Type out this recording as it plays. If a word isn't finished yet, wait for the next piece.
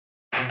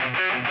Hello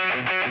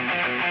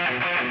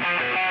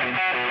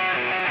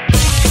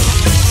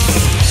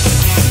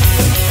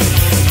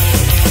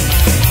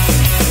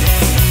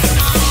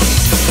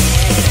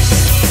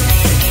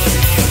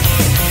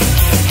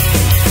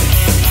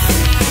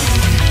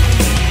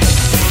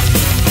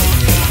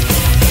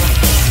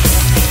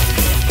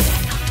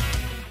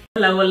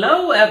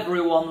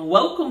everyone,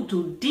 welcome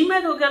to the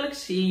Metal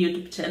Galaxy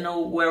YouTube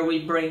channel where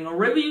we bring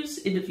reviews,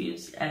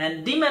 interviews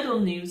and the metal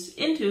news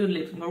into your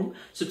living room.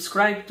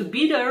 Subscribe to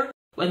be there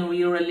when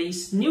we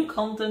release new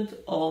content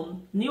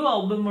on new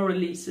album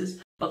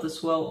releases, but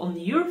as well on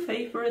your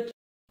favorite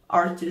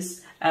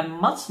artists and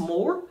much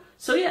more.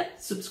 So yeah,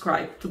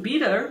 subscribe to be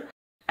there.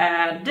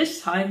 And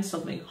this time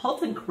something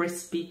hot and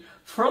crispy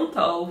from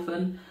the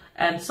oven.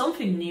 And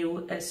something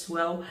new as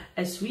well,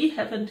 as we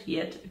haven't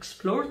yet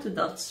explored the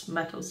Dutch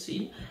metal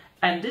scene.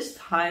 And this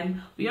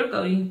time we are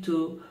going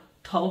to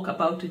talk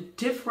about a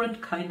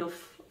different kind of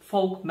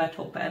folk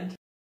metal band.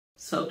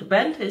 So the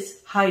band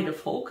is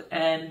Heidevolk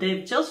and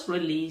they've just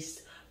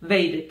released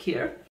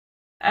Wederkeer.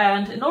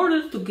 And in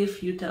order to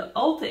give you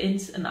all the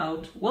ins and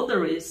outs what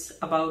there is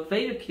about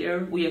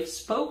Wederkeer, we have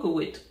spoken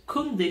with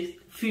Koen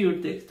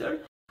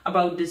Vuurdichter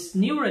about this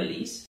new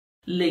release,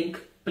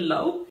 link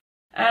below.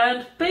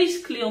 And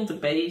basically on the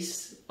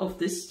base of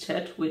this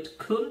chat with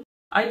Koen,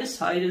 I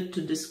decided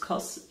to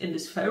discuss in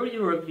this very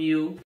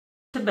review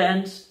the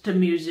band, the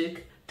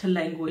music, the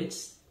language,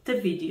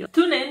 the video.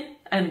 Tune in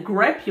and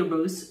grab your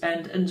booze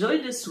and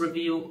enjoy this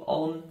review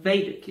on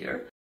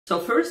Wederkeer. So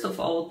first of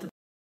all, the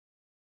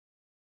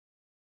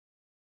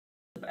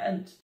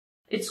band.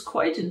 It's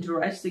quite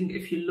interesting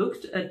if you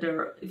look at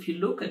their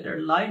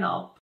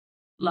lineup,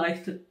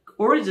 like the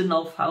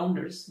original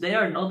founders, they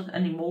are not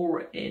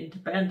anymore in the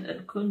band,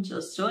 and Koen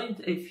just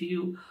joined a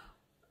few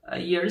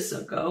years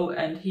ago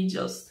and he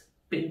just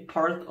been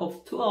part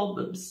of 2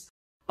 albums.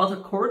 But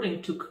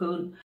according to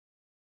Koen,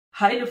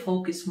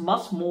 Heidevolk is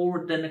much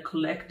more than a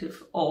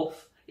collective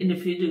of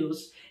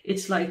individuals.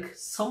 It's like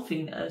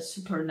something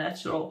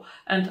supernatural,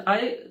 and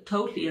I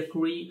totally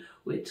agree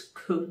with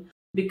Koen,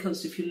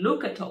 because if you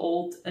look at the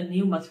old and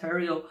new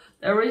material,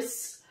 there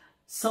is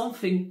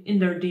something in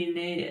their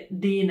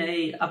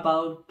DNA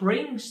about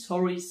bringing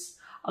stories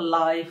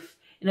alive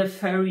in a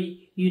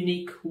very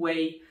unique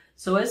way.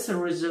 So as a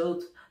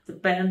result, the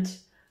band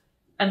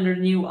and their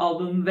new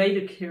album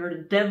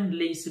Wederkeer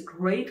definitely is a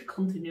great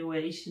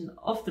continuation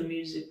of the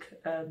music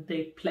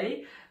they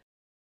play.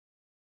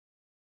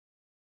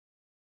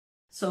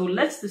 So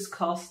let's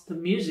discuss the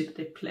music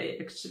they play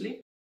actually.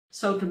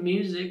 So the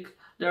music,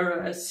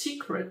 their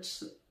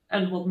secrets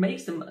and what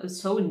makes them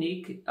so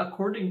unique,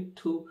 according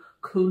to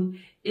Koen,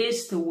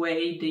 is the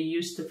way they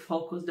use the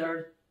vocals.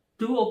 They're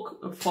dual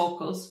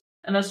vocals,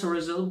 and as a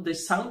result they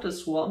sound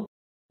as one.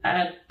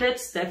 And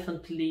that's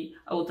definitely,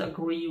 I would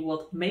agree,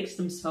 what makes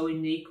them so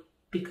unique,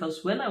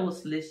 because when I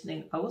was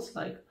listening I was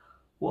like,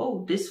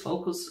 whoa, these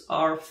vocals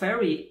are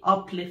very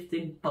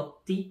uplifting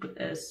but deep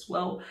as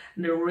well,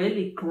 and they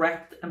really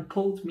grabbed and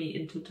pulled me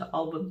into the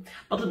album.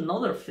 But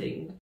another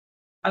thing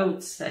I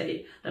would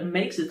say that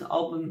makes the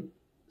album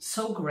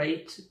so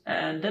great,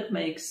 and that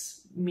makes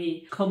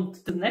me come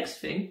to the next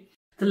thing,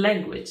 the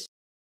language.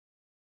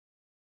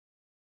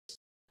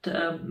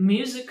 The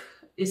music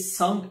is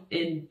sung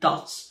in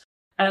Dutch,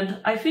 and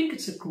I think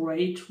it's a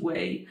great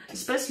way,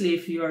 especially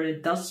if you are a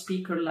Dutch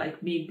speaker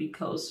like me,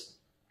 because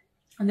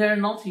they're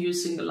not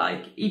using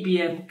like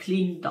EBM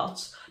clean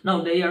Dutch.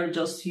 No, they are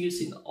just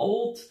using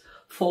old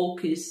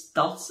folkish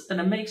Dutch, and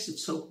it makes it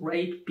so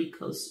great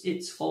because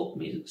it's folk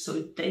music, so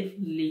it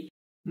definitely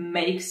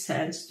makes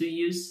sense to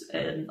use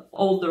an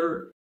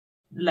older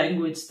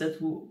language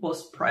that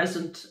was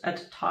present at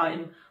the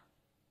time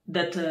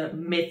that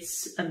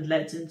myths and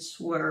legends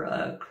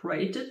were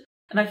created.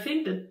 And I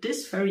think that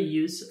this very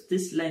use of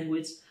this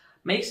language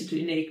makes it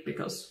unique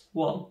because,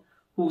 one,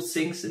 who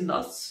sings in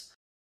Dutch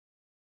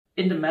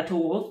in the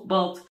metal world,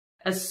 but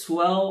as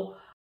well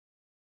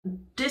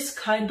this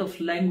kind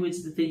of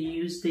language that they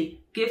use,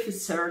 they give a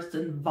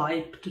certain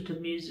vibe to the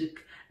music,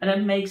 and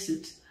that makes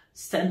it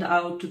stand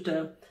out to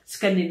the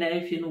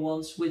Scandinavian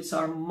ones, which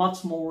are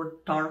much more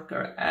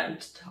darker, and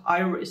the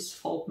Irish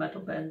folk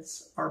metal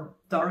bands are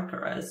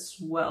darker as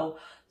well.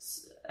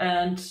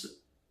 And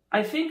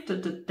I think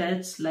that the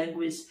Dutch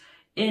language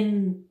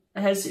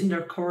has in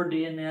their core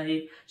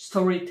DNA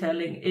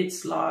storytelling.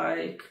 It's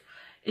like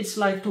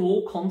the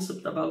whole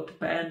concept about the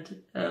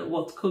band,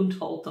 what Koen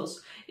told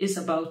us, is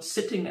about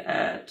sitting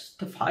at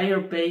the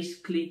fire,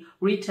 basically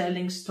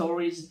retelling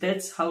stories.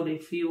 That's how they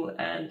feel,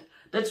 and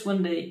that's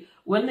when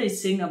they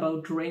sing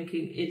about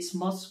drinking, it's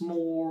much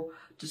more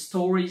the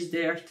stories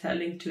they're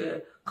telling to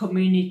a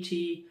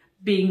community,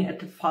 being at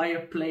the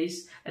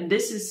fireplace. And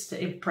this is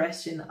the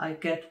impression I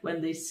get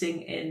when they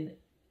sing in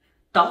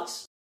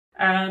Dutch.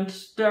 And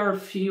there are a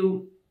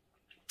few,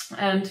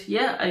 and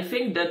yeah, I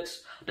think that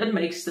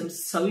makes them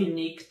so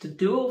unique, the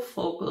dual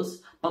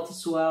vocals, but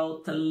as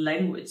well the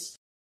language.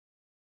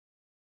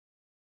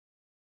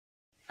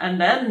 And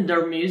then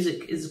their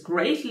music is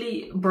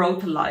greatly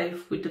brought to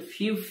life with a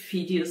few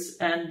videos,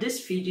 and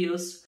these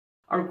videos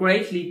are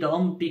greatly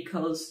done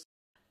because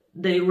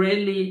they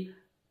really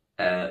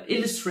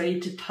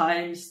illustrate the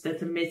times that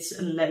the myths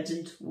and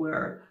legends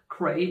were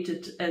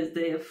created, as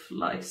they have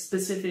like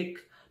specific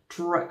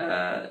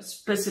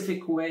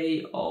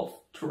way of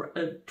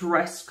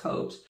dress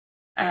code,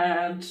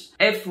 and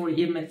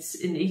every image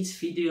in each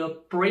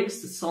video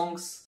brings the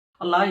songs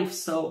alive.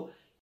 So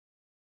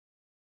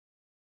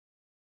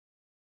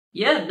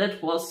yeah,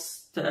 that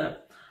was a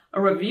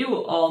review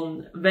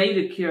on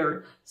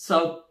Wederkeer.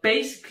 So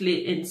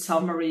basically, in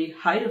summary,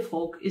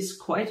 Heidevolk is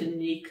quite a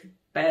unique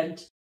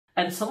band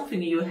and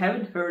something you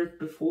haven't heard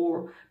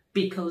before,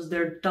 because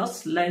their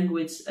Dutch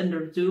language and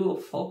their duo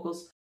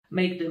vocals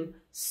make them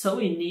so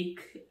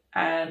unique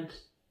and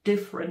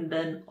different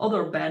than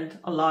other bands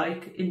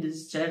alike in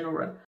this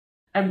genre.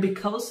 And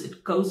because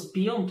it goes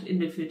beyond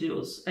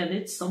individuals and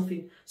it's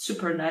something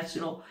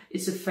supernatural,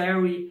 it's a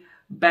fairy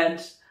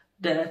band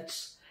that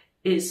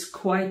is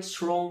quite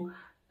strong,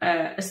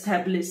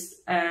 established,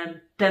 and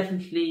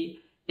definitely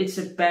it's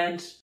a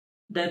band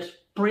that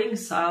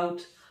brings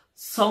out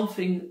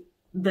something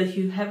that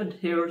you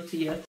haven't heard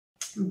yet,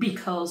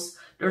 because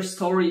their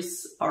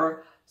stories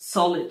are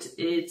solid.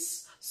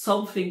 It's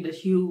something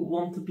that you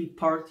want to be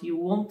part, you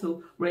want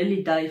to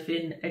really dive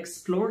in,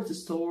 explore the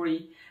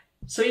story.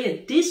 So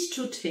yeah, these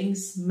two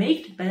things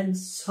make the band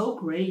so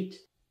great,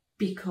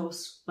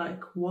 because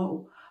like,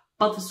 wow.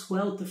 But as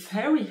well, the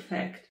very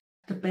fact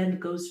the band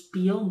goes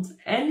beyond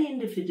any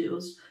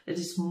individuals, it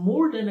is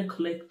more than a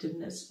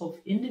collectiveness of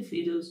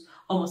individuals,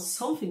 almost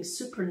something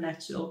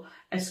supernatural,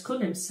 as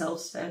Kun himself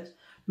said,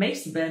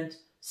 makes the band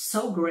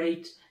so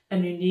great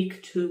and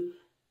unique too,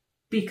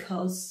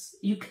 because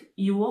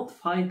you won't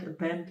find a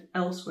band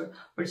elsewhere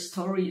where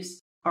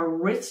stories are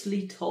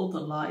richly told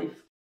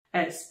alive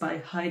as by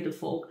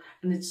Heidevolk,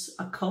 and it's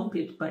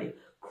accompanied by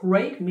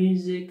great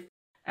music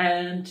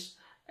and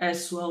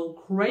as well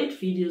great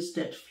videos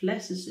that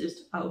fleshes it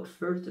out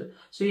further.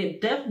 So yeah,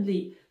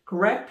 definitely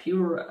grab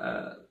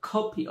your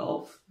copy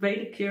of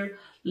Wederkeer,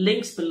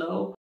 links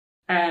below,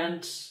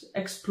 and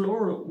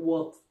explore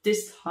what the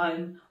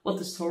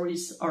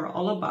stories are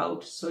all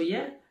about. So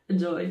yeah,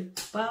 enjoy.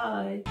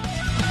 Bye.